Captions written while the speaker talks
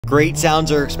Great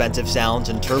sounds are expensive sounds,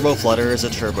 and turbo flutter is a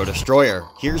turbo destroyer.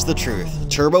 Here's the truth.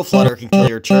 Turbo flutter can kill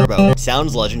your turbo. It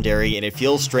sounds legendary, and it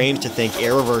feels strange to think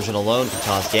air reversion alone can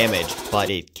cause damage,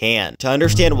 but it can. To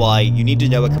understand why, you need to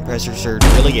know what compressor surge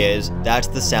really is. That's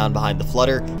the sound behind the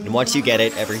flutter, and once you get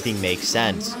it, everything makes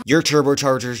sense. Your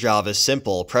turbocharger's job is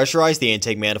simple. Pressurize the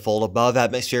intake manifold above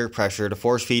atmospheric pressure to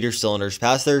force feed your cylinders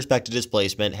past their expected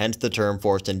displacement, hence the term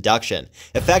forced induction.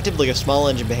 Effectively, a small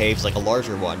engine behaves like a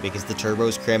larger one because the turbo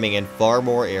is cramming in far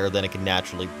more air than it can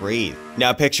naturally breathe.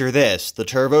 Now picture this, the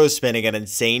turbo is spinning at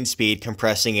insane speed,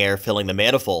 compressing air, filling the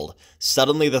manifold.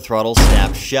 Suddenly the throttle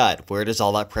snaps shut. Where does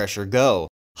all that pressure go?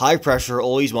 High pressure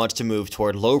always wants to move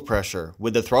toward low pressure.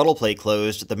 With the throttle plate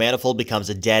closed, the manifold becomes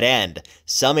a dead end.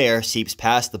 Some air seeps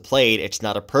past the plate. It's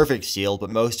not a perfect seal, but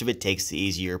most of it takes the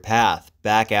easier path,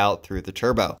 back out through the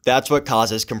turbo. That's what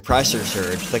causes compressor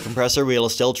surge. The compressor wheel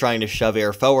is still trying to shove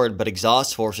air forward, but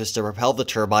exhaust forces to propel the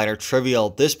turbine are trivial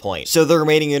at this point. So the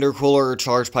remaining intercooler or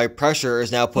charge pipe pressure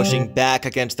is now pushing back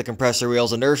against the compressor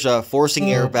wheel's inertia,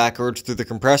 forcing air backwards through the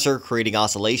compressor, creating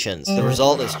oscillations. The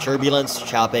result is turbulence,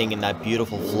 chopping, and that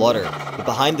beautiful flutter. But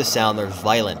behind the sound, there's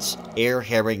violence. Air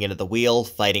hammering into the wheel,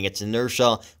 fighting its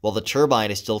inertia, while the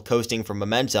turbine is still coasting for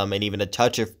momentum and even a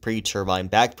touch of pre-turbine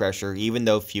back pressure, even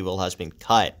though fuel has been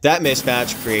cut. That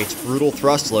mismatch creates brutal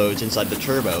thrust loads inside the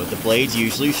turbo. The blades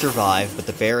usually survive, but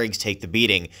the bearings take the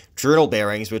beating. Journal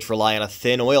bearings, which rely on a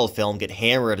thin oil film, get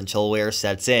hammered until wear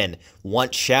sets in.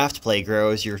 Once shaft play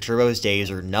grows, your turbo's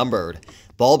days are numbered.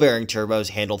 Ball bearing turbos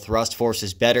handle thrust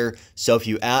forces better, so if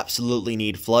you absolutely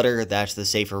need flutter, that's the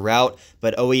safer route,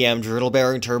 but OEM journal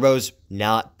bearing turbos,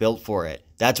 not built for it.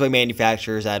 That's why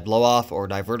manufacturers add blow-off or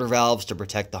diverter valves to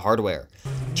protect the hardware.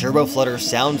 Turbo flutter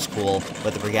sounds cool,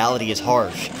 but the reality is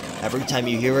harsh. Every time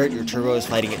you hear it, your turbo is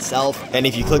fighting itself, and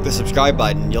if you click the subscribe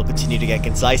button, you'll continue to get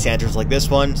concise answers like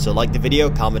this one, so like the video,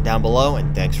 comment down below,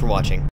 and thanks for watching.